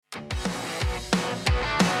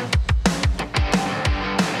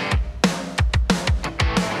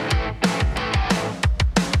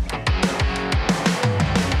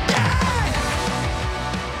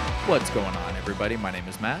going on, everybody? My name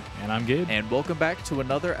is Matt. And I'm Gabe. And welcome back to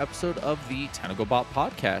another episode of the Tentacle Bot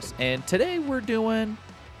Podcast. And today we're doing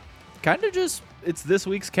kind of just... It's this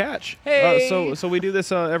week's catch. Hey! So we do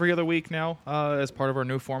this every other week now as part of our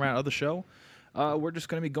new format of the show. We're just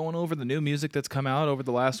going to be going over the new music that's come out over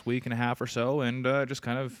the last week and a half or so and just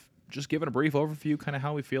giving a brief overview, kind of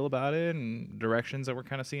how we feel about it and directions that we're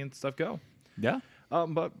kind of seeing stuff go. Yeah.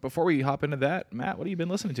 But before we hop into that, Matt, what have you been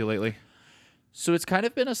listening to lately? So it's kind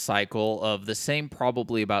of been a cycle of the same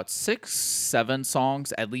probably about 6-7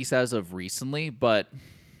 songs, at least as of recently, but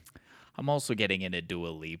I'm also getting into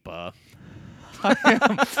Dua Lipa.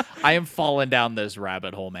 I am falling down this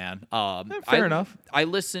rabbit hole, man. Fair enough. I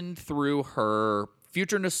listened through her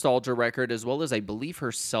Future Nostalgia record as well as I believe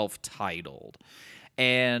her self-titled.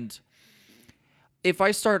 And if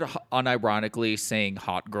I start unironically saying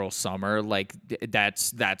Hot Girl Summer, like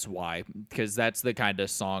that's why, because that's the kind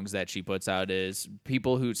of songs that she puts out is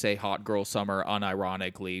people who say Hot Girl Summer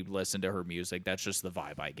unironically listen to her music. That's just the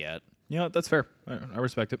vibe I get. You know, that's fair. I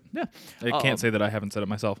respect it. Yeah. I can't say that I haven't said it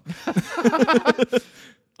myself.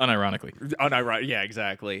 Unironically. Yeah,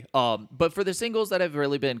 exactly. But for the singles that I've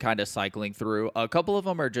really been kind of cycling through, a couple of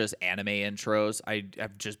them are just anime intros.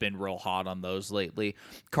 I've just been real hot on those lately.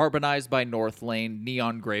 Carbonized by Northlane,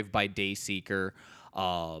 Neon Grave by Dayseeker,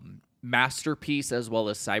 Masterpiece as well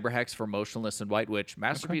as Cyberhex for Motionless in White, which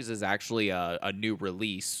Masterpiece is actually a new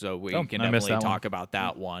release, so we can definitely talk about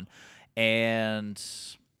that one. And...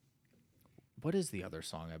 what is the other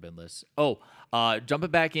song I've been listening?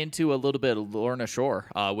 Jumping back into a little bit of Lorna Shore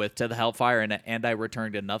with To the Hellfire and I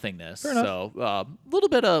Return to Nothingness. Fair enough. So a little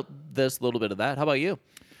bit of this, a little bit of that. How about you?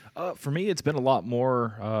 For me, it's been a lot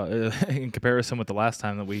more in comparison with the last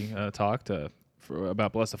time that we talked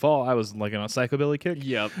about Blessed to Fall. I was like on a psychobilly kick.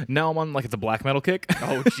 Yep. Now I'm on like it's a black metal kick.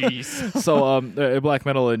 Oh, jeez. So black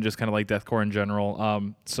metal and just kind of like deathcore in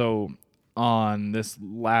general. So on this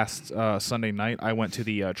last Sunday night, I went to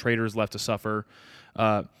the Traitors Left to Suffer,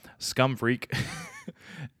 Scum Freak,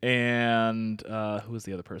 and who was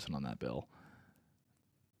the other person on that bill?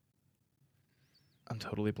 I'm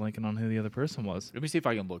totally blanking on who the other person was. Let me see if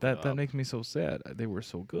I can look it up. That makes me so sad. They were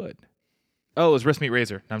so good. Oh, it was Wrist Meet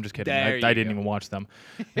Razor. No, I'm just kidding. I didn't even watch them.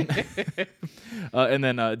 And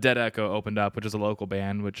then Dead Echo opened up, which is a local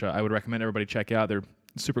band, which I would recommend everybody check out. They're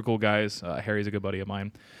super cool guys. Harry's a good buddy of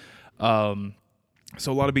mine.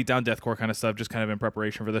 So a lot of beatdown deathcore kind of stuff, just kind of in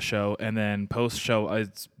preparation for the show. And then post-show,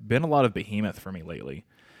 it's been a lot of Behemoth for me lately.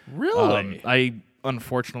 Really? I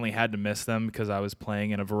unfortunately had to miss them because I was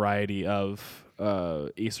playing in a variety of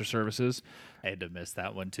Easter services. I had to miss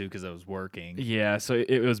that one, too, because I was working. Yeah, so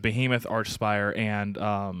it was Behemoth, Archspire, and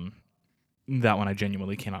that one I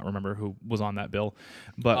genuinely cannot remember who was on that bill.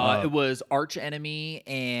 But it was Arch Enemy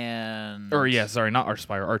and... Or, yeah, sorry, not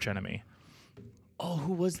Archspire, Arch Enemy. Oh,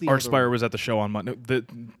 who was the Archspire was at the show on Monday.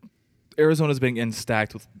 Arizona's been getting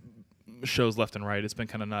stacked with shows left and right. It's been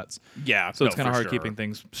kind of nuts. Yeah, so it's kind of hard keeping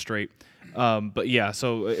things straight. But yeah,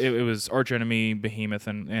 so it was Arch Enemy, Behemoth,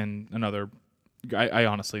 and another. I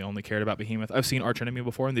honestly only cared about Behemoth. I've seen Arch Enemy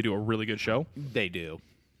before, and they do a really good show. They do.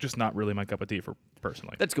 Just not really my cup of tea for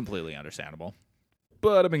personally. That's completely understandable.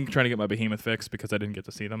 But I've been trying to get my Behemoth fix because I didn't get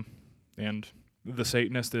to see them, and The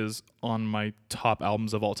Satanist is on my top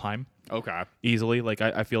albums of all time. Okay. Easily. Like,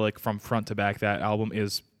 I feel like from front to back, that album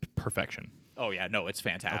is perfection. Oh, yeah. No, it's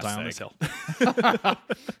fantastic. I'll die on this hill.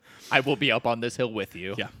 I will be up on this hill with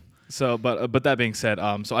you. Yeah. So, but that being said,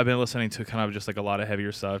 so I've been listening to kind of just like a lot of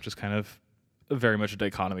heavier stuff, just kind of very much a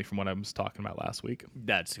dichotomy from what I was talking about last week.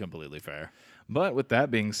 That's completely fair. But with that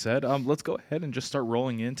being said, let's go ahead and just start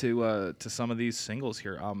rolling into to some of these singles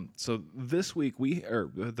here. So this week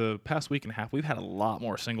the past week and a half, we've had a lot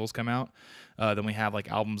more singles come out than we have like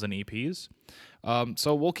albums and EPs.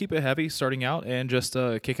 So we'll keep it heavy starting out and just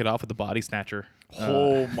kick it off with the Body Snatcher.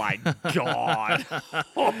 Oh my God!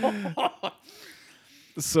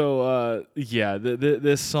 So yeah,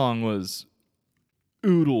 this song was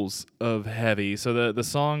oodles of heavy. So the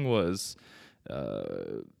song was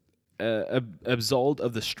Absolved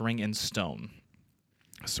of the String and Stone.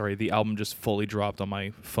 Sorry, the album just fully dropped on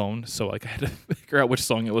my phone, so like I had to figure out which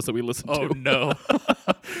song it was that we listened to. Oh no.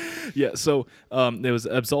 Yeah, so it was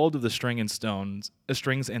Absolved of the Strings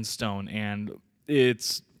and Stone, and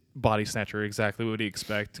it's Body Snatcher, exactly what you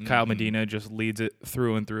expect. Mm-hmm. Kyle Medina just leads it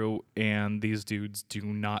through and through, and these dudes do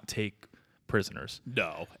not take prisoners.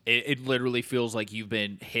 No, it literally feels like you've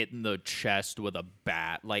been hitting the chest with a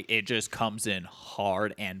bat. Like, it just comes in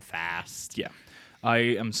hard and fast. Yeah. I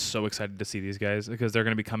am so excited to see these guys because they're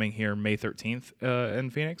going to be coming here May 13th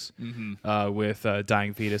in Phoenix with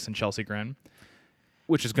Dying Fetus and Chelsea Grin.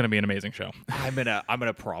 which is going to be an amazing show. I'm gonna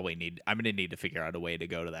need to figure out a way to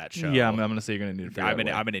go to that show. Yeah, I'm going to say you're going to need to figure out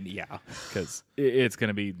a way. Yeah, Because it's going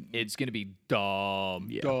to be... it's gonna be dumb.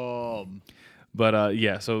 Yeah. Dumb. But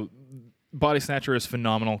yeah, so Body Snatcher is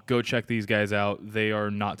phenomenal. Go check these guys out. They are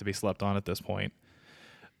not to be slept on at this point.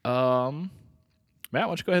 Matt, why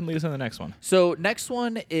don't you go ahead and lead us into the next one? So next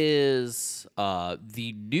one is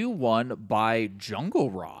the new one by Jungle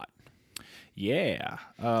Rot. Yeah.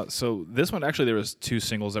 So this one, actually, there was 2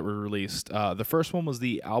 singles that were released. The first one was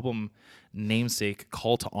the album namesake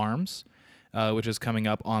Call to Arms, which is coming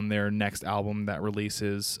up on their next album that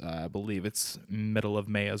releases, I believe it's middle of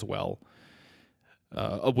May as well,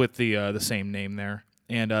 with the same name there.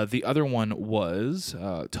 And the other one was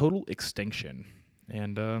Total Extinction.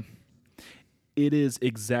 And it is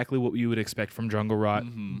exactly what you would expect from Jungle Rot,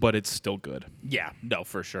 but it's still good. Yeah, no,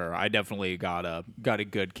 for sure. I definitely got a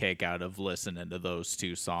good kick out of listening to those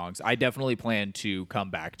 2 songs. I definitely plan to come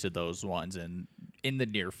back to those ones in the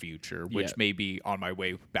near future, which Yeah. may be on my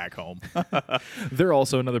way back home. They're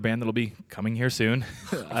also another band that'll be coming here soon.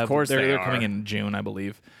 Of course they're they coming are. in June, I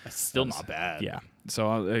believe. Still not bad. Yeah.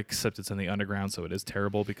 So except it's in the underground, so it is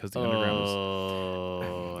terrible because the underground is...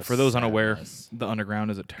 Oh, For those unaware, sadness. the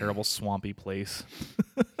underground is a terrible swampy place.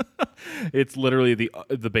 It's literally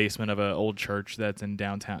the basement of an old church that's in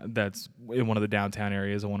downtown. That's in one of the downtown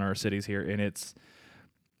areas of one of our cities here, and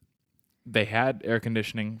they had air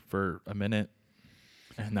conditioning for a minute,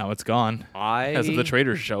 and now it's gone. As of the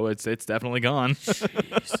Trader Show, it's definitely gone.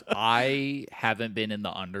 Jeez. I haven't been in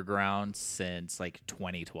the underground since like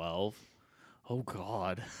 2012. Oh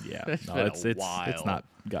God. Yeah, It's no, been a it's while. not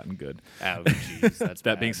gotten good. Oh jeez, that's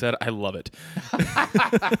That being bad. said, I love it.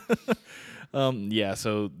 Yeah,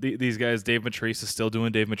 so these guys, Dave Matrice is still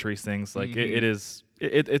doing Dave Matrice things. Like it's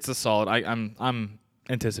a solid. I'm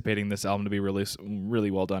anticipating this album to be released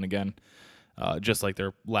really well done again, just like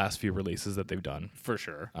their last few releases that they've done. for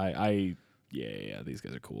sure. Yeah, these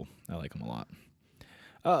guys are cool. I like them a lot.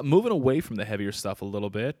 Moving away from the heavier stuff a little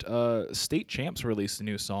bit, State Champs released a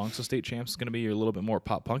new song. So State Champs is going to be a little bit more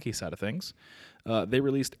pop punky side of things. They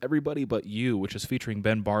released Everybody But You, which is featuring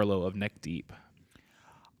Ben Barlow of Neck Deep.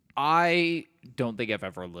 I don't think I've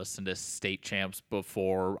ever listened to State Champs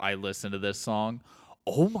before I listened to this song.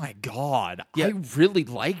 Oh my God. Yeah. I really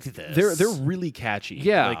liked this. They're really catchy.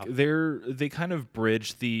 Yeah. Like they kind of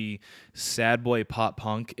bridge the sad boy pop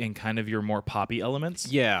punk and kind of your more poppy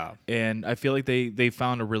elements. Yeah. And I feel like they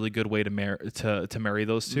found a really good way to marry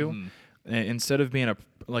those two. Instead of being a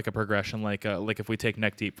progression, like if we take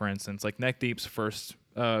Neck Deep for instance, like Neck Deep's first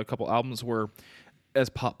couple albums were as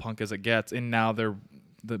pop punk as it gets, and now they're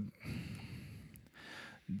the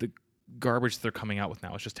garbage they're coming out with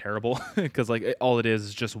now is just terrible because like all it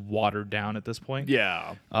is just watered down at this point.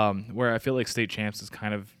 Yeah. Where I feel like State Champs has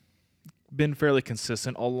kind of been fairly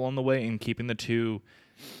consistent all along the way in keeping the two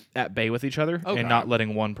at bay with each other Okay. and not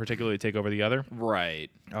letting one particularly take over the other.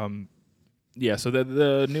 Right. Yeah, so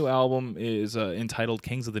the new album is entitled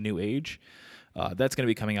Kings of the New Age. That's going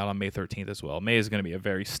to be coming out on May 13th as well. May is going to be a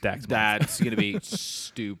very stacked month. That's going to be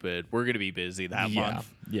stupid. We're going to be busy that month.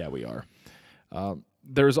 Yeah, we are.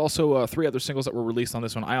 There's also 3 other singles that were released on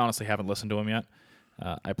this one. I honestly haven't listened to them yet.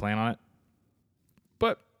 I plan on it.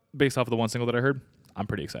 But based off of the one single that I heard, I'm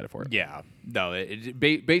pretty excited for it. Yeah. No,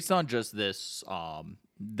 based on just this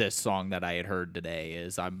this song that I had heard today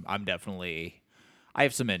is I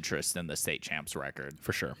have some interest in the State Champs record.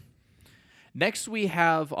 For sure. Next, we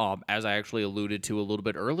have, as I actually alluded to a little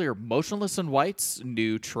bit earlier, Motionless in White's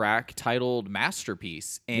new track titled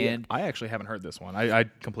Masterpiece. And I actually haven't heard this one. I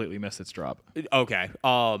completely missed its drop. okay,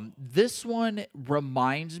 this one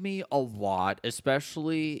reminds me a lot,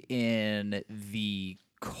 especially in the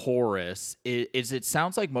chorus. It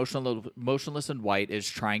sounds like Motionless in White is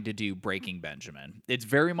trying to do Breaking Benjamin. It's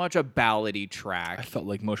very much a ballady I track. felt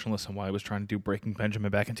like Motionless in White was trying to do Breaking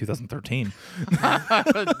Benjamin back in 2013.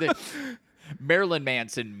 Marilyn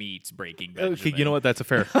Manson meets Breaking Benjamin. Okay, you know what? That's a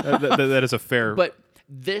fair. That is a fair. But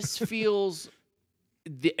this feels,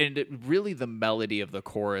 really the melody of the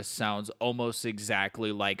chorus sounds almost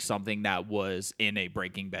exactly like something that was in a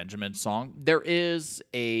Breaking Benjamin song. There is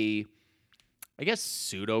I guess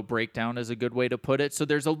pseudo breakdown is a good way to put it. So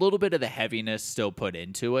there's a little bit of the heaviness still put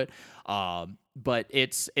into it. But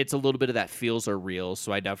it's a little bit of that feels are real.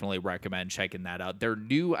 So I definitely recommend checking that out. Their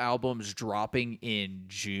new album's dropping in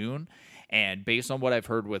June. And based on what I've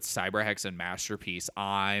heard with Cyberhex and Masterpiece,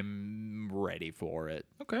 I'm ready for it.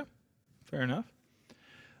 Okay, fair enough.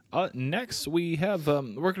 Next, we have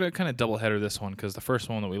we're gonna kind of double header this one because the first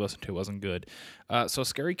one that we listened to wasn't good. So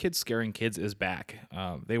Scary Kids Scaring Kids is back.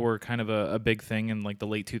 They were kind of a big thing in like the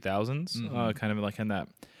late 2000s, kind of like in that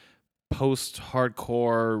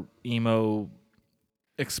post-hardcore emo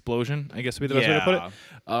explosion, I guess would be the best way to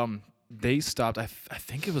put it. They stopped. I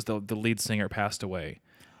think it was the lead singer passed away,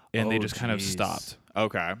 and they just kind of stopped.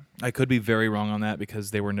 Okay. I could be very wrong on that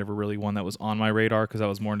because they were never really one that was on my radar because I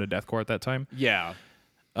was more into deathcore at that time. Yeah.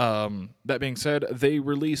 That being said, they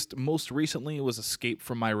released most recently was Escape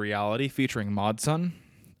from My Reality featuring Mod Sun.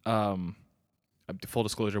 Full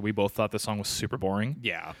disclosure, we both thought the song was super boring.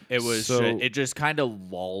 Yeah. It was. It just kind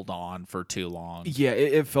of lulled on for too long. Yeah,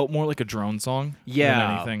 it felt more like a drone song than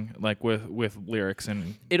anything, like with lyrics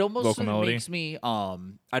and it almost vocal melody. makes me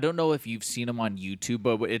I don't know if you've seen them on YouTube,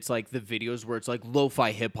 but it's like the videos where it's like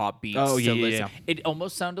lo-fi hip-hop beats. Oh, yeah, listen. yeah. It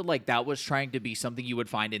almost sounded like that was trying to be something you would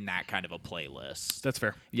find in that kind of a playlist. That's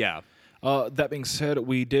fair. Yeah. That being said,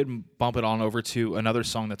 we did bump it on over to another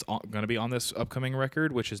song that's going to be on this upcoming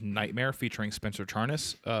record, which is Nightmare featuring Spencer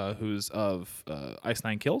Charnas, who's of Ice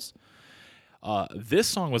Nine Kills. This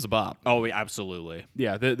song was a bop. Oh, absolutely.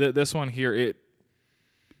 Yeah, this one here,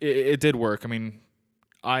 it did work. I mean,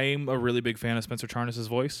 I'm a really big fan of Spencer Charnas'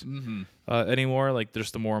 voice anymore. Like,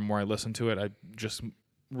 just the more and more I listen to it, I just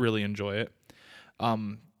really enjoy it.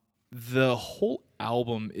 The whole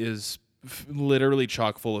album is literally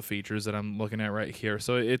chock full of features that I'm looking at right here.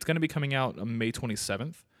 So it's going to be coming out on May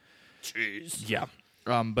 27th. Jeez. Yeah.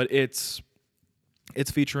 But it's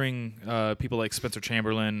featuring people like Spencer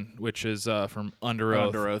Chamberlain, which is from Under Oath.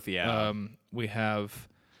 Under Oath, yeah. We have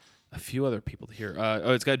a few other people here.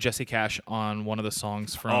 It's got Jesse Cash on one of the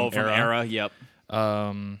songs from Era. Yep.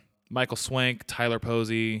 Michael Swank, Tyler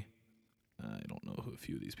Posey. I don't know who a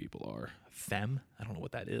few of these people are. Them? I don't know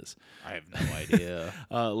what that is. I have no idea.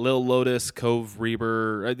 Lil Lotus, Cove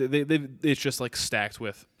Reaper. It's just like stacked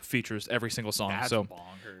with features every single song. That's so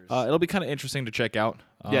bonkers. it'll be kind of interesting to check out.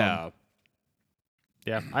 Yeah.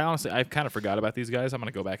 Yeah. I kind of forgot about these guys. I'm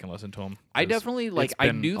gonna go back and listen to them. I definitely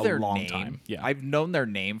I knew their name. Time. Yeah. I've known their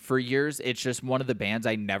name for years. It's just one of the bands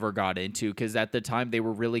I never got into because at the time they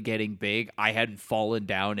were really getting big. I hadn't fallen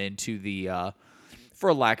down into the,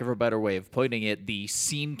 for lack of a better way of putting it, the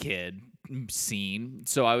scene kid scene.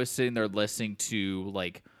 So I was sitting there listening to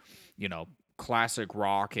classic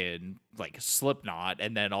rock and like Slipknot,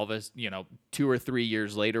 and then all this 2 or 3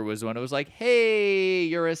 years later was when it was like, hey,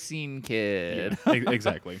 you're a scene kid. Yeah,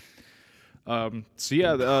 exactly.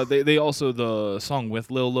 They also, the song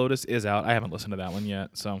with Lil Lotus is out. I haven't listened to that one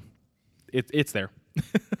yet, so it's there.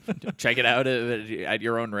 Check it out at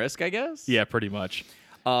your own risk, I guess. Yeah, pretty much.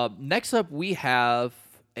 Next up, we have,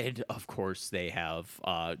 and of course they have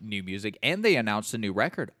new music, and they announced a new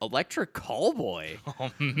record, Electric Callboy.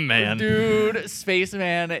 Oh, man. Dude,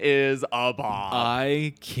 Spaceman is a bomb.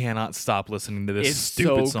 I cannot stop listening to this It's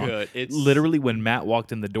stupid so song. good. It's literally when Matt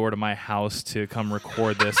walked in the door to my house to come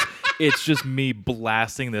record this, it's just me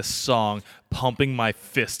blasting this song, pumping my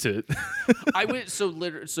fist to it. I went so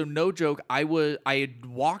no joke. I had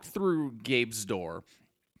walked through Gabe's door,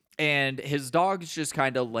 and his dog's just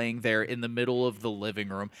kind of laying there in the middle of the living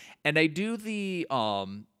room. And I do the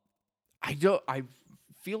I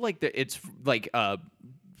feel like that it's like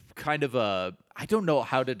kind of a, I don't know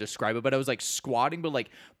how to describe it, but I was like squatting, but like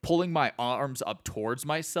pulling my arms up towards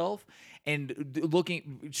myself and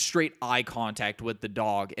looking straight eye contact with the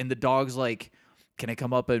dog. And the dog's like, can I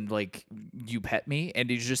come up and like you pet me? And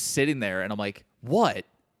he's just sitting there, and I'm like, what?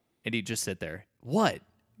 And he'd just sit there. What?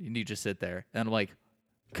 And he'd just sit there. And I'm like,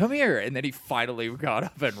 come here. And then he finally got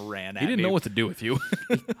up and ran at me. He didn't know what to do with you.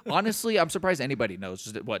 Honestly, I'm surprised anybody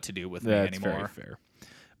knows what to do with me That's anymore. very fair.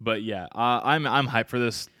 But yeah, I'm hyped for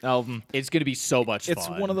this album. It's going to be so much fun. It's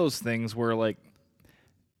one of those things where like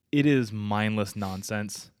it is mindless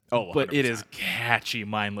nonsense. Oh, 100%. But it is catchy,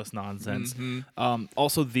 mindless nonsense. Mm-hmm.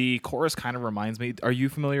 Also, the chorus kind of reminds me. Are you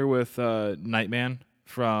familiar with Nightman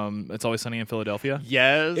from It's Always Sunny in Philadelphia?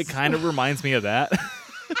 Yes. It kind of reminds me of that.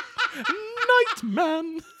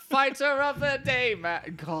 Nightman. Fighter of the day,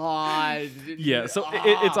 man. God. Yeah, so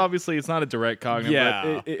it's obviously, it's not a direct cognitive,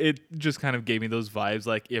 Yeah. but it just kind of gave me those vibes,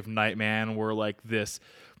 like if Nightman were like this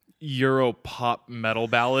Euro pop metal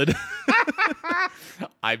ballad.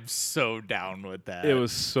 I'm so down with that. It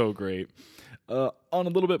was so great. On a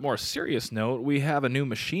little bit more serious note, we have a new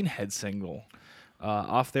Machine Head single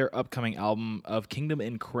off their upcoming album of Kingdom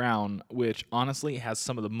and Crown, which honestly has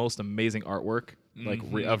some of the most amazing artwork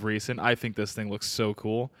of recent. I think this thing looks so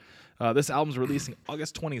cool. This album's releasing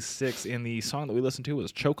August 26th, and the song that we listened to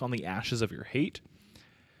was Choke on the Ashes of Your Hate.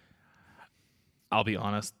 I'll be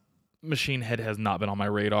honest, Machine Head has not been on my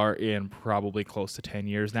radar in probably close to 10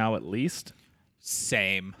 years now, at least.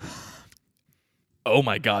 Same. Oh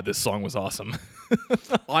my God, this song was awesome.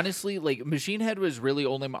 Honestly, like Machine Head was really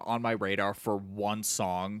only on my radar for one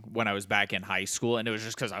song when I was back in high school, and it was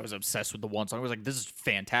just because I was obsessed with the one song. I was like, "This is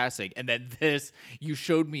fantastic!" And then you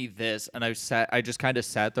showed me this, and I just kind of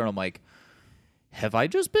sat there, and I'm like, "Have I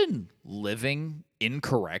just been living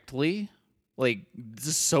incorrectly? Like, this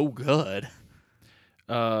is so good."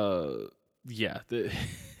 Yeah,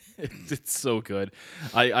 it's so good.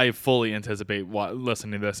 I fully anticipate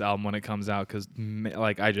listening to this album when it comes out because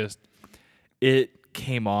like it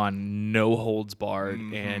came on no holds barred,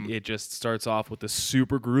 and it just starts off with a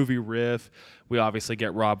super groovy riff. We obviously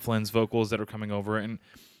get Rob Flynn's vocals that are coming over it, and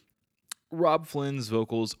Rob Flynn's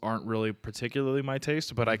vocals aren't really particularly my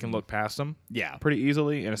taste, but I can look past them pretty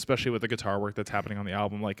easily, and especially with the guitar work that's happening on the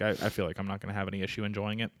album, like I feel like I'm not going to have any issue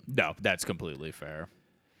enjoying it. No, that's completely fair.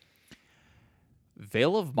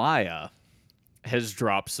 Veil of Maya has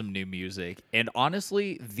dropped some new music, and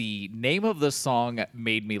honestly, the name of the song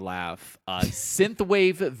made me laugh.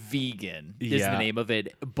 Synthwave Vegan is the name of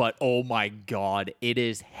it, but oh my god, it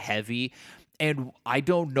is heavy, and I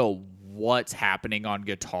don't know what's happening on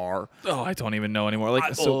guitar. Oh, I don't even know anymore.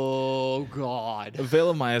 Oh god,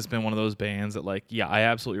 Veil of Maya has been one of those bands that, like, yeah, I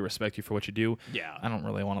absolutely respect you for what you do. Yeah, I don't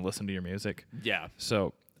really want to listen to your music. Yeah,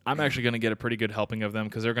 so I'm actually going to get a pretty good helping of them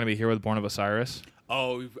because they're going to be here with Born of Osiris.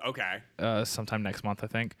 Oh, okay. Sometime next month, I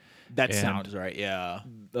think. That sounds right, yeah.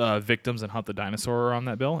 Victims and Hunt the Dinosaur are on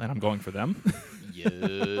that bill, and I'm going for them.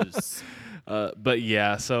 Yes. But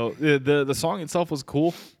yeah, so the song itself was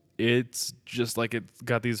cool. It's just like it's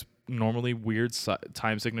got these normally weird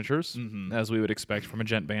time signatures, as we would expect from a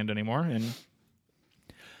gent band anymore. And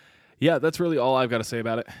yeah, that's really all I've got to say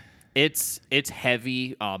about it. It's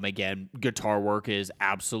heavy. Again, guitar work is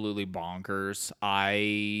absolutely bonkers.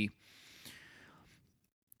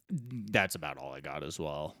 That's about all I got as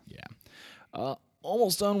well. Yeah.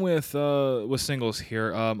 Almost done with singles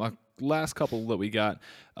here. A last couple that we got.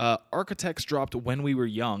 Architects dropped When We Were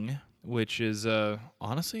Young, which is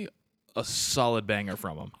honestly a solid banger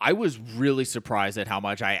from them. I was really surprised at how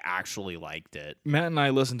much I actually liked it. Matt and I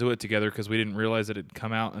listened to it together because we didn't realize it had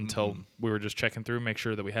come out until we were just checking through, make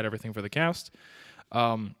sure that we had everything for the cast.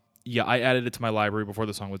 Yeah, I added it to my library before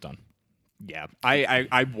the song was done. Yeah,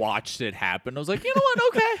 I watched it happen. I was like, you know what?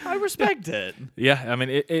 Okay, I respect it. Yeah, I mean,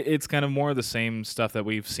 it's kind of more of the same stuff that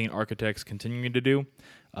we've seen Architects continuing to do.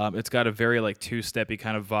 It's got a very like two-steppy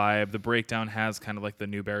kind of vibe. The breakdown has kind of like the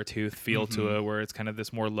New Beartooth feel to it, where it's kind of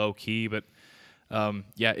this more low key. But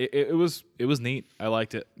yeah, it was neat. I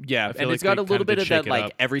liked it. Yeah, and like it's got a little bit of that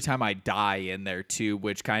like Every Time I Die in there too,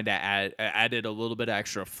 which kind of added a little bit of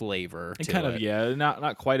extra flavor. And to kind it. of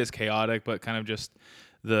not quite as chaotic, but kind of just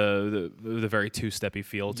the very two-steppy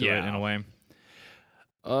feel to it in a way.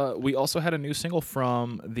 We also had a new single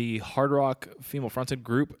from the hard rock female-fronted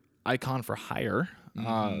group Icon for Hire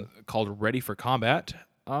called Ready for Combat.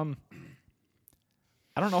 I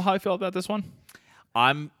don't know how I feel about this one.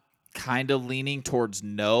 I'm kind of leaning towards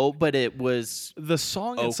no, but it was the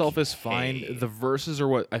song itself is fine. The verses are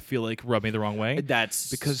what I feel like rub me the wrong way.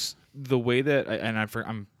 That's because the way that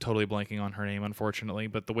I'm totally blanking on her name, unfortunately,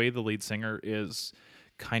 but the way the lead singer is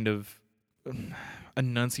kind of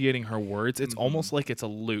enunciating her words, it's almost like it's a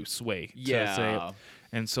loose way to say it.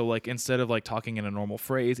 And so, like, instead of like talking in a normal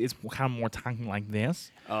phrase, it's kind of more talking like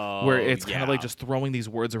this, where it's kind of like just throwing these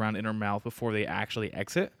words around in her mouth before they actually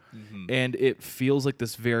exit, and it feels like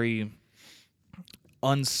this very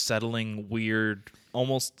unsettling, weird,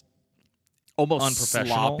 almost unprofessional,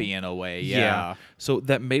 sloppy in a way. Yeah. So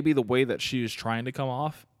that may be the way that she is trying to come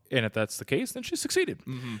off. And if that's the case, then she succeeded.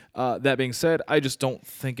 That being said, I just don't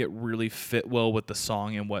think it really fit well with the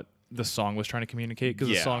song and what the song was trying to communicate. Because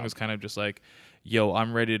the song was kind of just like, yo,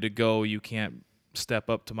 I'm ready to go. You can't step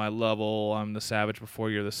up to my level. I'm the savage before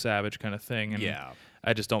you're the savage kind of thing. And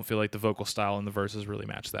I just don't feel like the vocal style and the verses really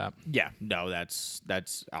match that. Yeah, no, that's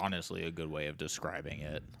honestly a good way of describing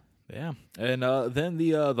it. Yeah. And then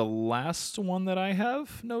the last one that I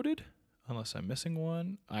have noted, unless I'm missing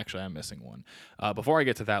one. Actually, I'm missing one. Before I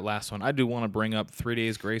get to that last one, I do want to bring up 3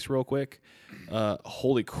 Days Grace real quick.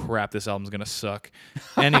 Holy crap, this album's going to suck.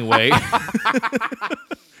 Anyway.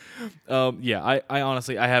 Yeah, I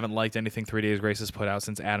honestly, I haven't liked anything 3 Days Grace has put out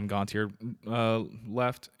since Adam Gontier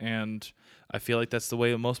left, and I feel like that's the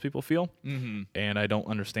way that most people feel. And I don't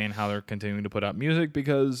understand how they're continuing to put out music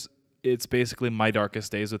because it's basically My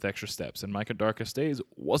Darkest Days with extra steps, and My Darkest Days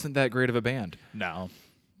wasn't that great of a band. No.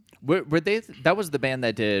 Were they? That was the band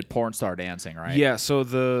that did Porn Star Dancing, right? Yeah. So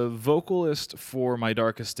the vocalist for My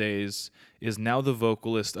Darkest Days is now the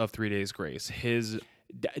vocalist of 3 Days Grace. I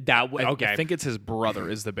think it's his brother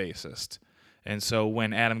is the bassist, and so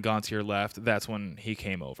when Adam Gontier left, that's when he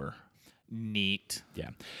came over. Neat.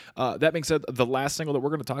 Yeah. That being said, the last single that we're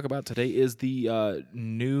going to talk about today is the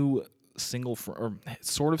new single, or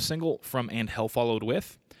sort of single from And Hell Followed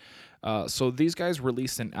With. So these guys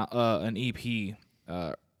released an EP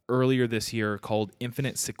earlier this year called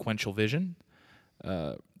Infinite Sequential Vision.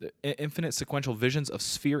 Infinite Sequential Visions of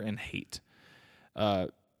Sphere and Hate.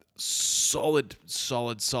 Solid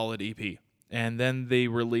EP. And then they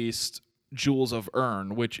released Jewels of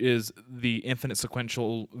Urn, which is the Infinite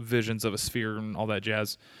Sequential Visions of a Sphere and all that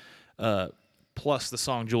jazz, plus the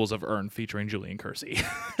song Jewels of Urn featuring Julian Kersey.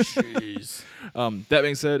 Jeez. That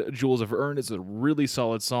being said, Jewels of Urn is a really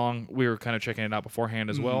solid song. We were kind of checking it out beforehand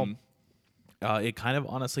as well. It kind of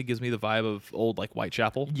honestly gives me the vibe of old like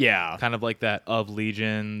Whitechapel. Yeah. Kind of like that Of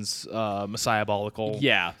Legions,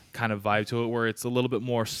 Messiahbolical kind of vibe to it, where it's a little bit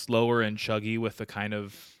more slower and chuggy with the kind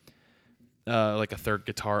of like a third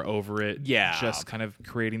guitar over it. Yeah. Just kind of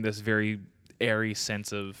creating this very airy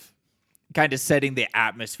sense of kind of setting the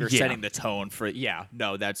atmosphere, Yeah. setting the tone for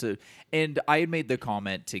that's a. And I had made the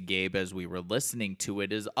comment to Gabe as we were listening to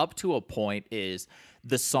it, is up to a point is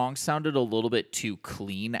the song sounded a little bit too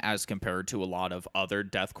clean as compared to a lot of other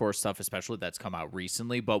deathcore stuff, especially that's come out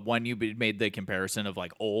recently. But when you made the comparison of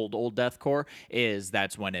like old deathcore,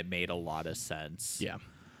 that's when it made a lot of sense. Yeah.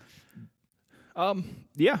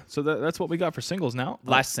 So that's what we got for singles now.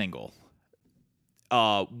 Last single.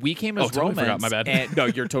 We Came as totally Romans. forgot, my bad. And, no,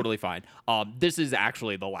 you're totally fine. This is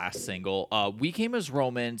actually the last single. We Came as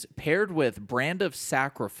Romans paired with Brand of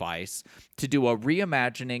Sacrifice to do a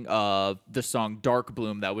reimagining of the song Dark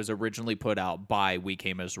Bloom that was originally put out by We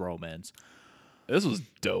Came as Romans. This was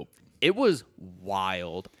dope. It was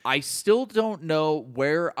wild. I still don't know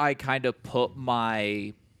where I kind of put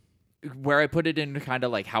it in kind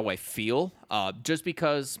of like how I feel, just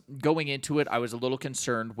because going into it, I was a little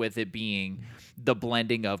concerned with it being the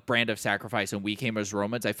blending of Brand of Sacrifice and We Came as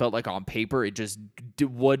Romans. I felt like on paper, it just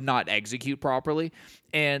would not execute properly.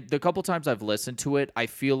 And the couple times I've listened to it, I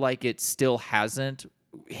feel like it still hasn't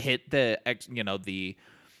hit the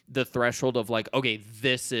threshold of like, okay,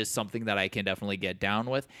 this is something that I can definitely get down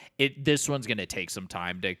with. This one's going to take some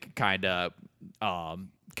time to kind of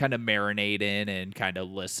marinate in and kind of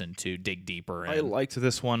listen to, dig deeper in. I liked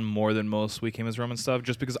this one more than most We Came as Romans stuff,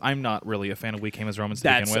 just because I'm not really a fan of We Came as Romans to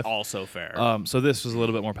begin with. That's also fair. So this was a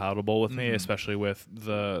little bit more palatable with me, especially with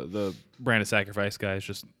the Brand of Sacrifice guys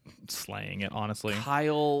just slaying it, honestly.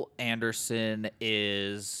 Kyle Anderson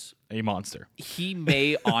is A monster. he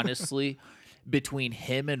may honestly, between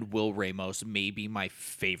him and Will Ramos, may be my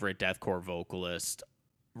favorite deathcore vocalist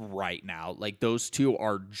right now. Like, those two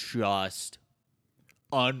are just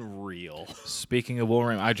unreal. Speaking of Will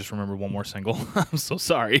Ramos, I just remember one more single. I'm so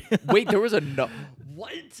sorry. Wait, there was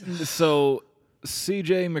what? So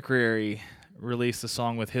CJ McCreary released a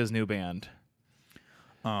song with his new band.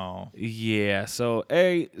 Oh. Yeah, so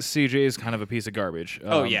CJ is kind of a piece of garbage.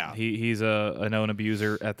 Yeah. He's a known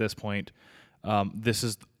abuser at this point. This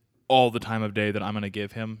is all the time of day that I'm going to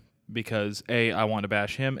give him because A, I want to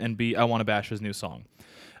bash him, and B, I want to bash his new song.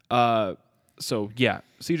 So yeah,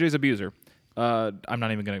 CJ's abuser. I'm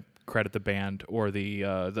not even going to credit the band or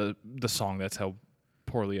the song. That's how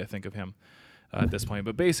poorly I think of him at this point.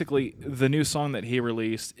 But basically, the new song that he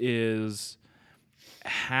released is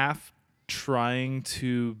half trying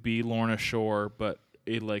to be Lorna Shore, but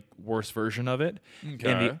a like worse version of it. Okay.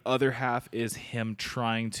 And the other half is him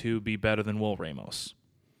trying to be better than Will Ramos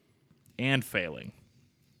and failing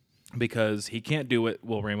because he can't do what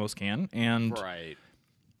Will Ramos can. And Right.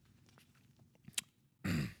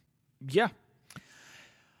 yeah.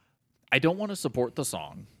 I don't want to support the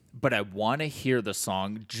song, but I want to hear the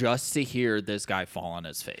song just to hear this guy fall on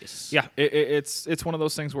his face. Yeah, it's one of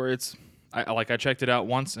those things where I checked it out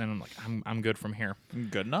once and I'm like I'm good from here.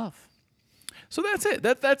 Good enough. So that's it.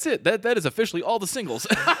 That's it. That is officially all the singles.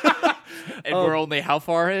 And we're only how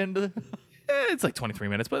far in? It's like 23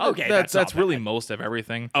 minutes, but Okay, that's that's not really bad. most of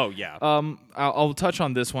everything. Oh, yeah. I'll touch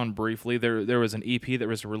on this one briefly. There was an EP that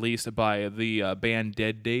was released by the band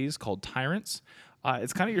Dead Days called Tyrants.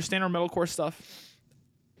 It's kind of your standard metalcore stuff.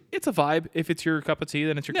 It's a vibe. If it's your cup of tea,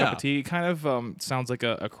 then it's your cup of tea. It kind of sounds like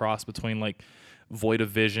a cross between like Void of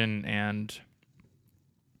Vision and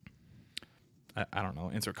I don't know,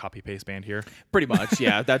 insert copy paste band here. Pretty much,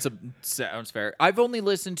 yeah. Sounds fair. I've only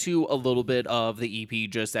listened to a little bit of the EP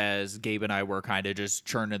just as Gabe and I were kind of just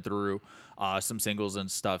churning through some singles and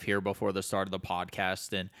stuff here before the start of the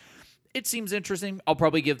podcast, and it seems interesting. I'll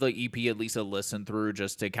probably give the EP at least a listen through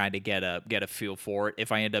just to kind of get a feel for it.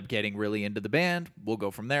 If I end up getting really into the band, we'll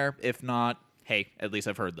go from there. If not, hey, at least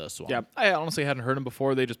I've heard this one. Yeah, I honestly hadn't heard them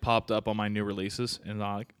before. They just popped up on my new releases, and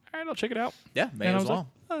I'm like, all right, I'll check it out. Yeah, may And I as was well. like,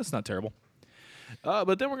 oh, that's not terrible.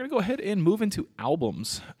 But then we're going to go ahead and move into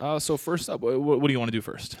albums. So first up, what do you want to do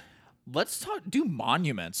first? Let's do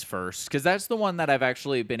Monuments first, because that's the one that I've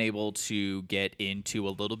actually been able to get into a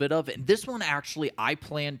little bit of. And this one, actually, I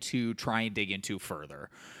plan to try and dig into further.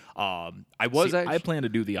 I plan to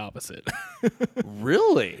do the opposite.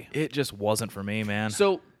 Really? It just wasn't for me, man.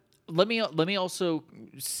 So let me also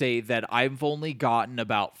say that I've only gotten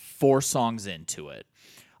about 4 songs into it.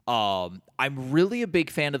 I'm really a big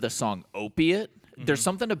fan of the song Opiate. There's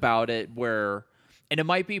something about it where, and it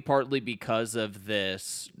might be partly because of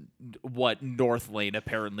this, what North Lane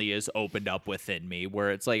apparently has opened up within me,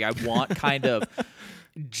 where it's like I want kind of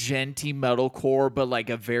genty metalcore, but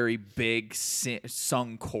like a very big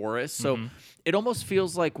sung chorus. So it almost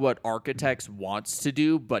feels like what Architects wants to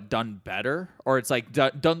do, but done better, or it's like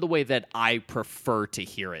done the way that I prefer to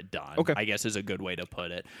hear it done. Okay. I guess is a good way to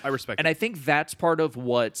put it. I respect and it. I think that's part of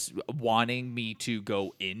what's wanting me to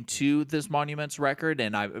go into this Monuments record,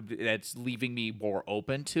 and that's leaving me more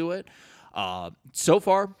open to it. So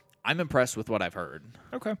far, I'm impressed with what I've heard.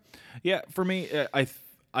 Okay. Yeah, for me,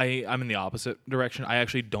 I'm in the opposite direction. I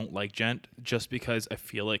actually don't like gent just because I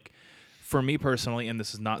feel like, for me personally, and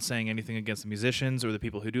this is not saying anything against the musicians or the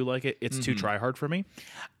people who do like it, it's too try hard for me.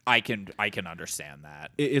 I can understand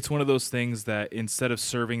that. It's one of those things that instead of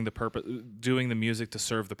serving the purpose, doing the music to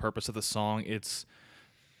serve the purpose of the song, it's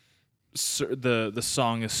the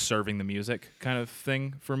song is serving the music kind of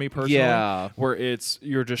thing for me personally. Yeah. Where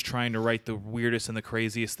you're just trying to write the weirdest and the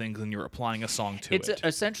craziest things and you're applying a song to it. It's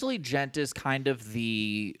essentially, gent is kind of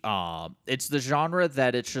the it's the genre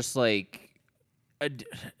that it's just like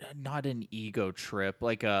not an ego trip,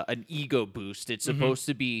 like an ego boost. It's supposed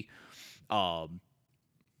to be the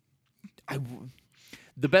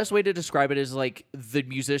best way to describe it is like the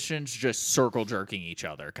musicians just circle jerking each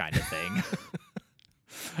other kind of thing.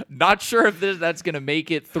 Not sure if that's going to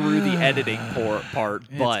make it through the editing part,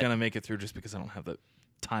 but it's going to make it through just because I don't have the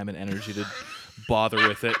time and energy to bother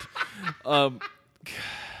with it.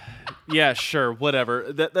 Yeah, sure,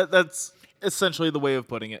 whatever. That's essentially the way of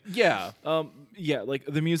putting it. yeah. Yeah, like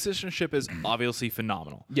the musicianship is obviously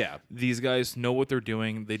phenomenal. Yeah. These guys know what they're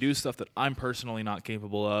doing. They do stuff that I'm personally not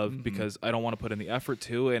capable of because I don't want to put in the effort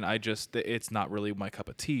to, and it's not really my cup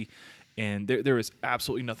of tea. And there is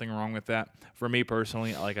absolutely nothing wrong with that. For me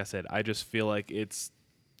personally, like I said, I just feel like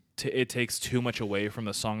it takes too much away from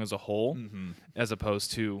the song as a whole, as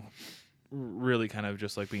opposed to really kind of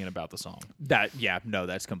just like being about the song.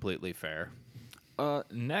 That's completely fair.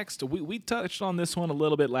 Next, we touched on this one a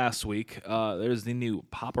little bit last week. There's the new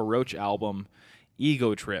Papa Roach album,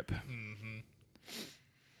 Ego Trip.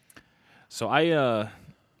 So I,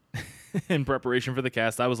 in preparation for the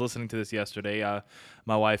cast, I was listening to this yesterday.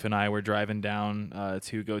 My wife and I were driving down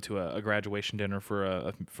to go to a graduation dinner for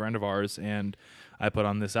a friend of ours, and I put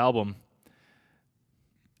on this album.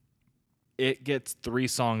 It gets 3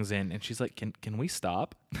 songs in, and she's like, "Can we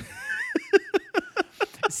stop?"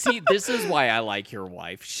 See, this is why I like your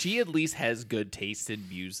wife. She at least has good taste in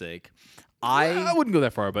music. I wouldn't go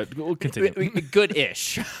that far, but we'll continue.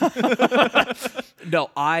 Good-ish. No,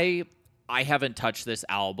 I haven't touched this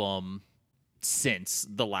album since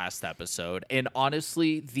the last episode. And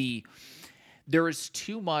honestly, there is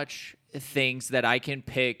too much things that I can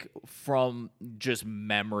pick from just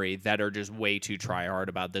memory that are just way too try hard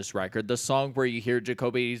about this record. The song where you hear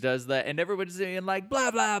Jacoby does that and everybody's saying like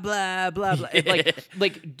blah blah blah blah blah. And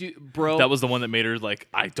bro, that was the one that made her like,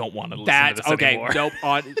 I don't want to listen to this anymore. Nope,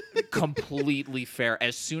 completely fair.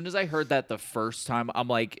 As soon as I heard that the first time, I'm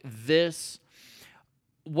like, this.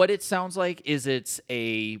 What it sounds like is it's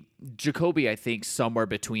a Jacoby, I think, somewhere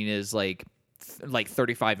between is like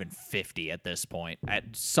 35 and 50 at this point, at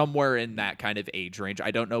somewhere in that kind of age range.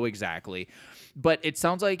 I don't know exactly, but it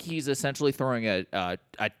sounds like he's essentially throwing a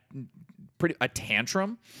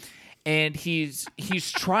tantrum, and he's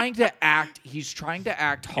trying to act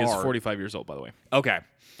hard. He's 45 years old, by the way. Okay,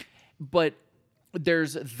 but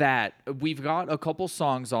there's that. We've got a couple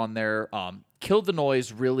songs on there. Kill the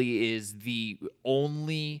Noise really is the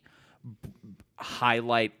only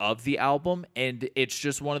highlight of the album, and it's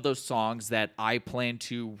just one of those songs that I plan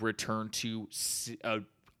to return to a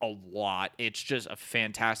lot. It's just a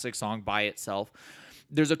fantastic song by itself.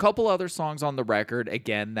 There's a couple other songs on the record,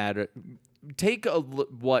 again, that take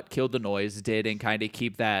what Kill the Noise did and kind of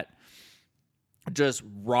keep that just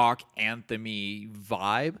rock anthem-y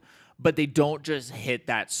vibe, but they don't just hit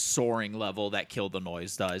that soaring level that Kill the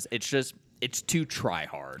Noise does. It's too try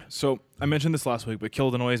hard. So I mentioned this last week, but Kill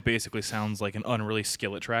the Noise basically sounds like an unreleased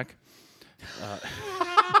Skillet track. I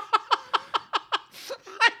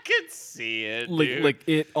could see it, dude. Like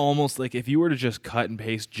it almost like if you were to just cut and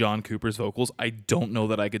paste John Cooper's vocals, I don't know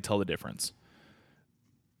that I could tell the difference.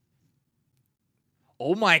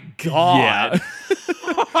 Oh my god.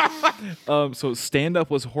 So Stand Up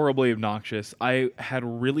was horribly obnoxious. I had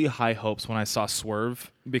really high hopes when I saw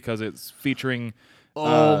Swerve because it's featuring.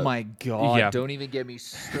 Oh my god. yeah. Don't even get me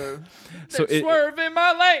started. So it- Swerve in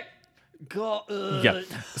my lane. God. Yeah.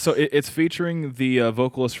 So it's featuring the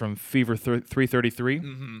vocalist from Fever 333,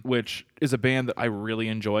 which is a band that I really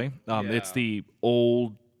enjoy. It's Yeah. the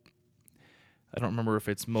old. I don't remember if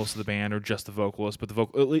it's most of the band or just the vocalist, but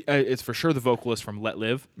it's for sure the vocalist from Let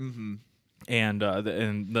Live, and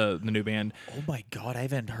the new band. Oh my god, I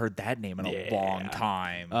haven't heard that name in a long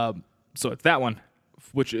time. So it's that one,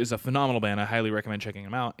 which is a phenomenal band. I highly recommend checking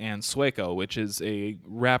them out. And Sueco, which is a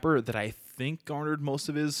rapper that I think garnered most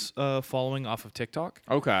of his following off of TikTok.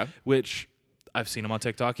 Okay. Which I've seen him on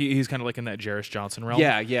TikTok. He's kind of like in that Jarris Johnson realm.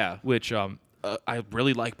 Yeah. Which I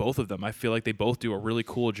really like both of them. I feel like they both do a really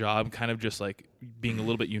cool job, kind of just like being a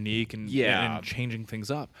little bit unique and changing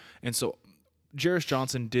things up. And so Jarris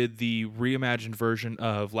Johnson did the reimagined version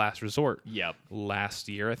of Last Resort. Yep. Last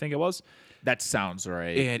year, I think it was. That sounds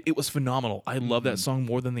right. And it was phenomenal. I love that song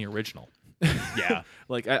more than the original. Yeah.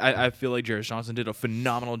 Like I feel like Jarris Johnson did a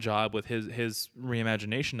phenomenal job with his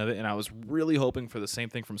reimagination of it, and I was really hoping for the same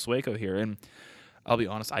thing from Sueco here. And I'll be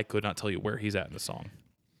honest, I could not tell you where he's at in the song.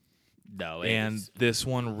 No, And this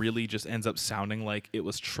one really just ends up sounding like it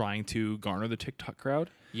was trying to garner the TikTok crowd.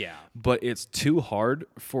 yeah. But it's too hard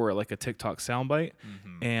for like a TikTok soundbite,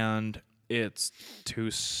 and it's too.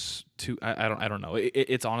 I don't know.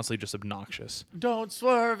 It's honestly just obnoxious. Don't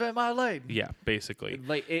swerve in my lane. Yeah, basically.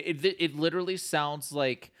 Like it literally sounds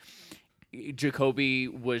like Jacoby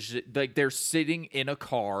was like they're sitting in a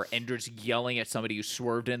car and just yelling at somebody who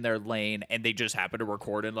swerved in their lane, and they just happen to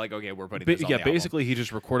record it. Like, okay, we're putting this on the album. Basically, he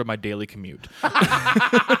just recorded my daily commute.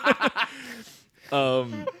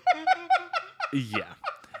 Yeah.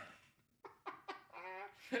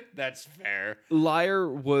 That's fair. Liar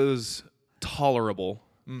was tolerable.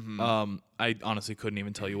 I honestly couldn't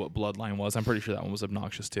even tell you what Bloodline was. I'm pretty sure that one was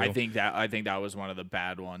obnoxious too. I think that was one of the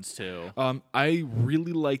bad ones too. I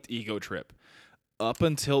really liked Ego Trip up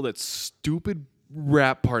until that stupid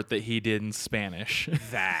rap part that he did in Spanish.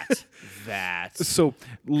 That. So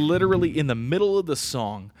literally in the middle of the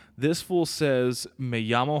song, this fool says, "Me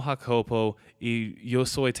llamo Jacopo y yo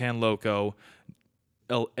soy tan loco.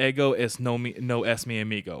 El ego no es mi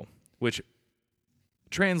amigo," which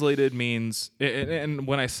translated means, and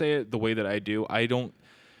when I say it the way that I do, I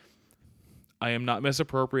am not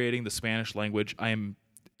misappropriating the Spanish language. I am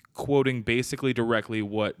quoting basically directly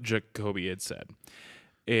what Jacoby had said.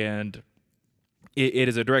 And it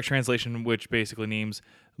is a direct translation, which basically means,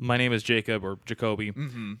 my name is Jacob or Jacoby.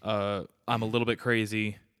 I'm a little bit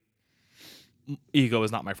crazy. Ego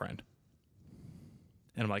is not my friend.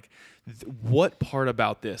 And I'm like, what part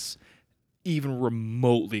about this even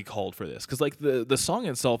remotely called for this? Because like the song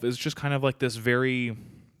itself is just kind of like this very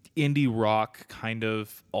indie rock kind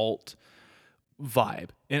of alt vibe,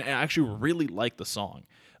 and I actually really like the song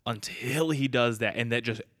until he does that, and that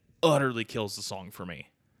just utterly kills the song for me.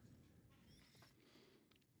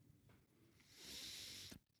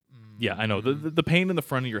 Yeah, I know the pain in the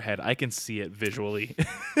front of your head. I can see it visually.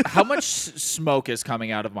 How much smoke is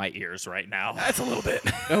coming out of my ears right now? That's a little bit.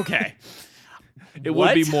 Okay. It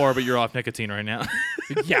What? would be more, but you're off nicotine right now.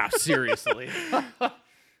 Yeah, seriously.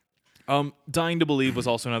 Dying to Believe was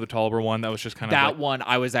also another tolerable one. That was just kind of That like, one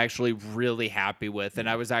I was actually really happy with, and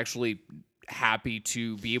I was actually happy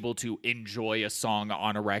to be able to enjoy a song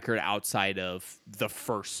on a record outside of the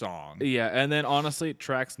first song. yeah. And then honestly,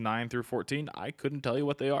 tracks 9 through 14, I couldn't tell you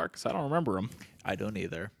what they are because I don't remember them. I don't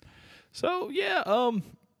either. So yeah,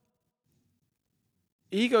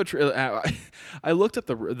 I looked at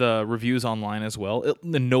the reviews online as well.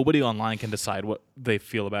 Nobody online can decide what they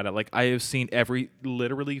feel about it. Like I have seen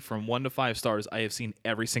literally from 1 to 5 stars, I have seen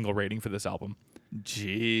every single rating for this album.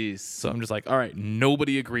 Jeez. So I'm just like, all right,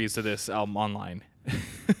 nobody agrees to this album online.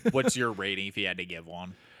 What's your rating if you had to give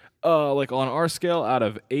one? Like on our scale out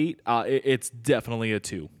of 8, it's definitely a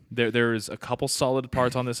 2. There's a couple solid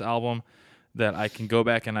parts on this album that I can go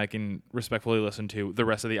back and I can respectfully listen to. The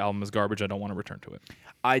rest of the album is garbage. I don't want to return to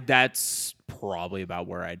it. That's probably about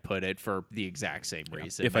where I'd put it for the exact same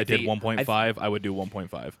reason. If I did 1.5, I would do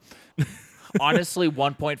 1.5. Honestly,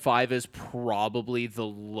 1.5 is probably the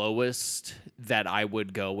lowest that I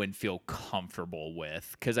would go and feel comfortable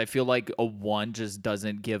with, because I feel like a 1 just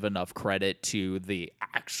doesn't give enough credit to the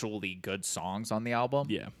actually good songs on the album.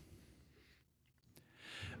 Yeah.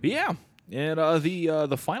 But yeah. And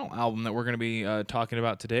the final album that we're going to be talking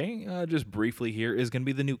about today, just briefly here, is going to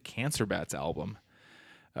be the new Cancer Bats album.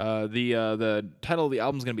 The title of the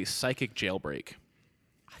album is going to be Psychic Jailbreak.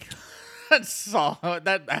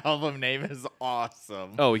 That album name is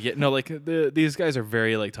awesome. Oh yeah, no, like these guys are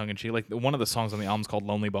very like tongue in cheek. Like one of the songs on the album is called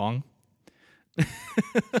 "Lonely Bong."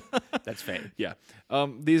 That's fake. Yeah,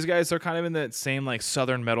 these guys are kind of in that same like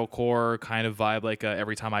southern metalcore kind of vibe. Like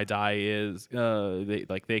 "Every Time I Die" is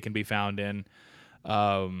they can be found in.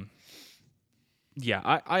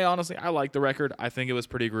 Yeah, I honestly I like the record. I think it was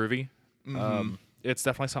pretty groovy. It's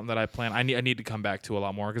definitely something that I plan. I need to come back to a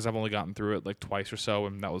lot more because I've only gotten through it like twice or so,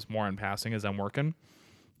 and that was more in passing as I'm working.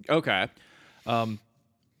 Okay.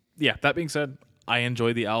 Yeah. That being said, I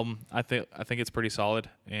enjoy the album. I think it's pretty solid,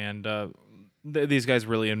 and these guys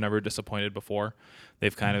really have never disappointed before.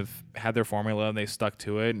 They've kind of had their formula and they stuck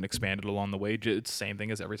to it and expanded along the way. It's the same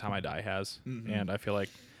thing as Every Time I Die has, and I feel like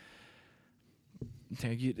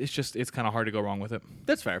it's kind of hard to go wrong with it.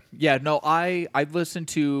 That's fair. Yeah, no, I've listened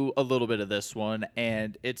to a little bit of this one,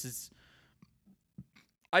 and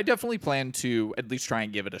I definitely plan to at least try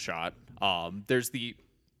and give it a shot. There's the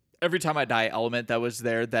Every Time I Die element that was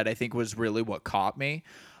there that I think was really what caught me.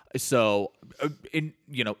 So,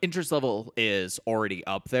 interest level is already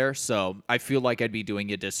up there. So I feel like I'd be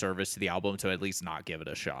doing a disservice to the album to at least not give it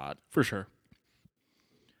a shot. For sure.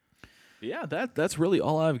 Yeah, that's really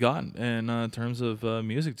all I've gotten in terms of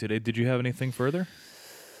music today. Did you have anything further?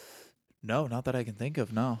 No, not that I can think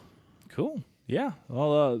of. No. Cool. Yeah.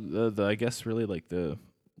 Well, I guess really like the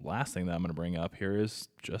last thing that I'm going to bring up here is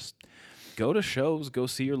just go to shows, go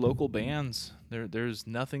see your local bands. There's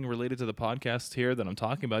nothing related to the podcast here that I'm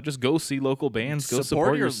talking about. Just go see local bands. Go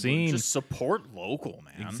support your scene. Just support local,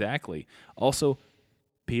 man. Exactly. Also,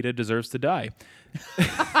 PETA deserves to die.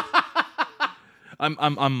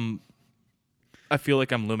 I feel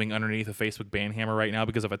like I'm looming underneath a Facebook ban hammer right now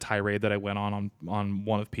because of a tirade that I went on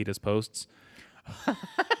one of PETA's posts.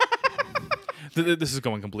 This is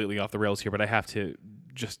going completely off the rails here, but I have to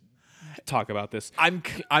just talk about this. I'm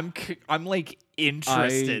like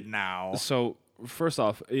interested now. So first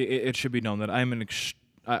off, it should be known that I am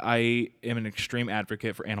an extreme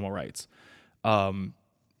advocate for animal rights.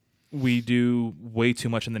 We do way too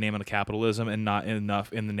much in the name of capitalism and not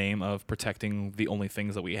enough in the name of protecting the only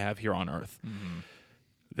things that we have here on Earth.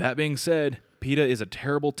 That being said, PETA is a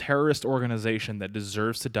terrible terrorist organization that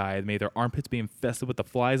deserves to die. May their armpits be infested with the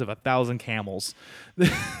flies of 1,000 camels.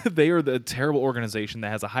 They are the terrible organization that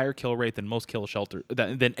has a higher kill rate than most kill shelter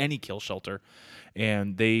than any kill shelter,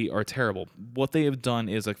 and they are terrible. What they have done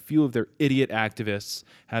is a few of their idiot activists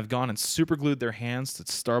have gone and superglued their hands to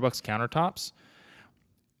Starbucks countertops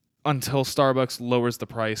until Starbucks lowers the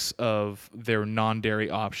price of their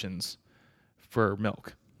non-dairy options for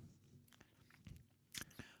milk.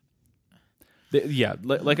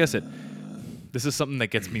 Like I said, this is something that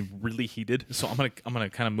gets me really heated. So I'm gonna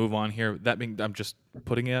kind of move on here. That being, I'm just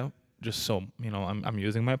putting it out, just so I'm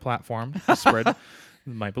using my platform to spread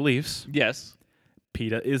my beliefs. Yes,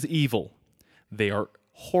 PETA is evil. They are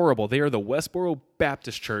horrible. They are the Westboro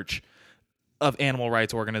Baptist Church of animal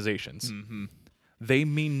rights organizations. They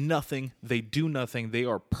mean nothing. They do nothing. They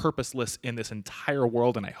are purposeless in this entire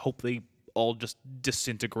world, and I hope they all just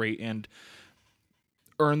disintegrate and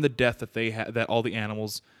earn the death that they had, that all the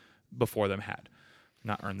animals before them had.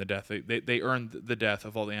 Not earn the death. They earned the death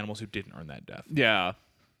of all the animals who didn't earn that death. Yeah.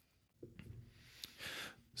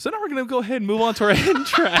 So now we're gonna go ahead and move on to our hidden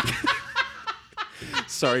track.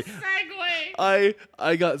 Sorry. Segue.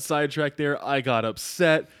 I got sidetracked there. I got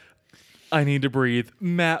upset. I need to breathe.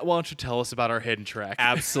 Matt, why don't you tell us about our hidden track?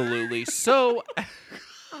 Absolutely. So,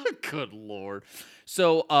 good Lord.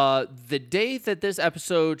 So, the day that this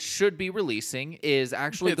episode should be releasing is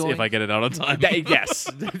actually If I get it out on time. Yes.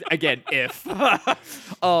 Again, if.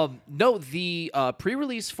 No, the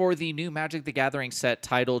pre-release for the new Magic the Gathering set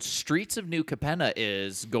titled Streets of New Capenna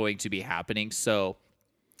is going to be happening. So,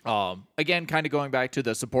 again, kind of going back to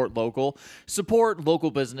the support local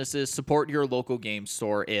businesses, support your local game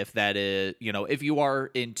store. If that is, if you are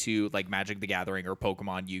into like Magic the Gathering or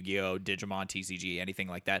Pokemon, Yu-Gi-Oh, Digimon, TCG, anything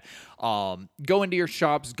like that, go into your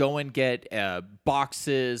shops, go and get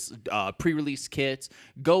boxes, pre-release kits,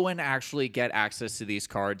 go and actually get access to these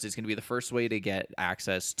cards. It's going to be the first way to get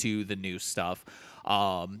access to the new stuff.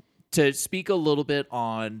 To speak a little bit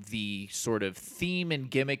on the sort of theme and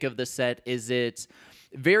gimmick of the set, is it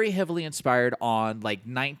very heavily inspired on like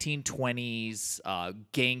 1920s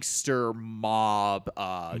gangster mob,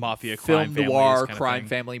 mafia, film crime noir, families, crime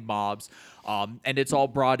family mobs, and it's all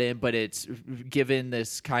brought in, but it's given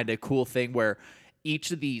this kind of cool thing where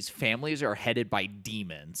each of these families are headed by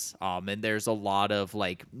demons. And there's a lot of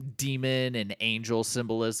like demon and angel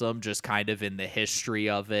symbolism just kind of in the history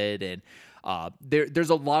of it. And there's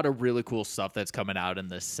a lot of really cool stuff that's coming out in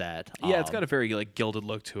this set. Yeah, it's got a very like gilded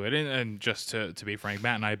look to it. And just to be frank,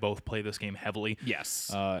 Matt and I both play this game heavily.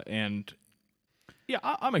 Yes. And yeah,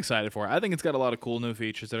 I'm excited for it. I think it's got a lot of cool new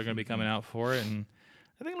features that are going to be coming out for it, and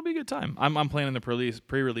I think it'll be a good time. I'm planning the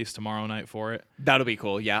pre-release tomorrow night for it. That'll be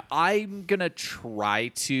cool. Yeah, I'm gonna try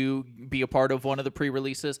to be a part of one of the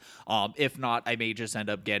pre-releases. If not, I may just end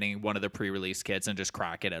up getting one of the pre-release kits and just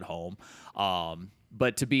crack it at home.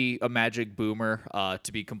 But to be a Magic boomer,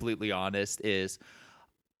 to be completely honest, is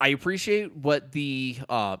I appreciate what the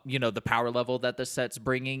the power level that the set's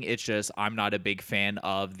bringing. It's just I'm not a big fan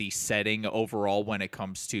of the setting overall when it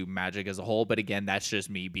comes to Magic as a whole. But again, that's just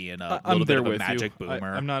me being a little bit of a Magic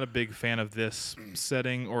boomer. I'm not a big fan of this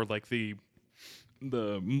setting or like the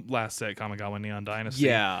last set, Kamigawa Neon Dynasty.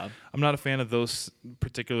 Yeah, I'm not a fan of those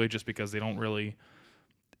particularly just because they don't really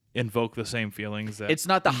invoke the same feelings that it's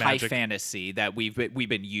not the Magic. high fantasy that we've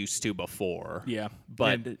been used to before. Yeah,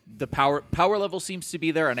 but the power level seems to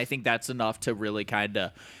be there, and I think that's enough to really kind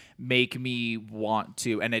of make me want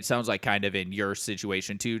to. And it sounds like kind of in your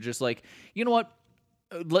situation too, just like, you know what,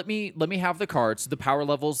 let me have the cards. The power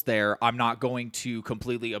level's there. I'm not going to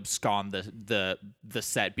completely abscond the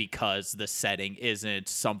set because the setting isn't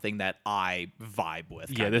something that I vibe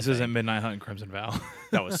with. Yeah, this isn't Midnight Hunt and Crimson Vow.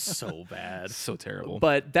 That was so bad. So terrible.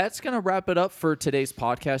 But that's going to wrap it up for today's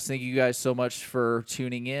podcast. Thank you guys so much for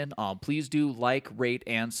tuning in. Please do like, rate,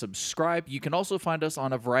 and subscribe. You can also find us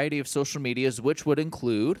on a variety of social medias, which would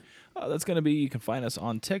include... that's going to be, you can find us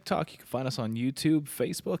on TikTok, you can find us on YouTube,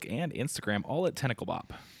 Facebook, and Instagram, all at Tentacle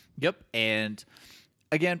Bop. Yep. And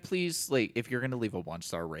again, please, like, if you're going to leave a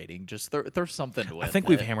 1-star rating, just throw something with it. I think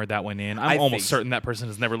we've hammered that one in. I'm almost certain that person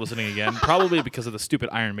is never listening again, probably because of the stupid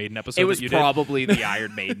Iron Maiden episode. It was probably the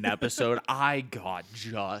Iron Maiden episode. I got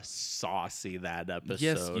just saucy that episode.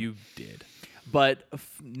 Yes, you did. But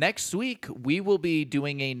next week, we will be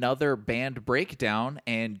doing another band breakdown.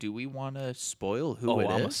 And do we want to spoil who it is?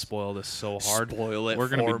 I'm going to spoil this so hard. Spoil it. We're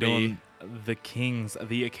going to be doing the Kings,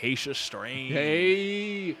 the Acacia Strain.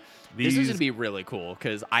 Hey. This is going to be really cool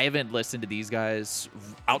because I haven't listened to these guys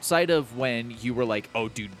outside of when you were like, oh,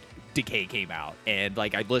 dude, Decay came out. And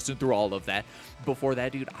like I listened through all of that. Before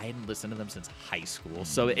that, dude, I hadn't listened to them since high school.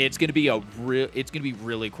 So it's going to be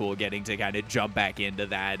really cool getting to kind of jump back into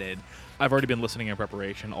that. And I've already been listening in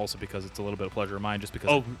preparation, also because it's a little bit of pleasure of mine, just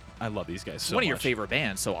because I love these guys so much. One of your favorite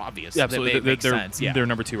bands, so obvious. Yeah, absolutely. That makes sense. Yeah. They're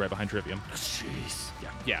number 2 right behind Trivium. Jeez.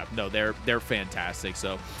 Yeah. No, they're fantastic.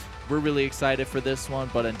 So we're really excited for this one.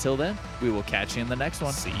 But until then, we will catch you in the next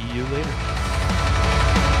one. See you later.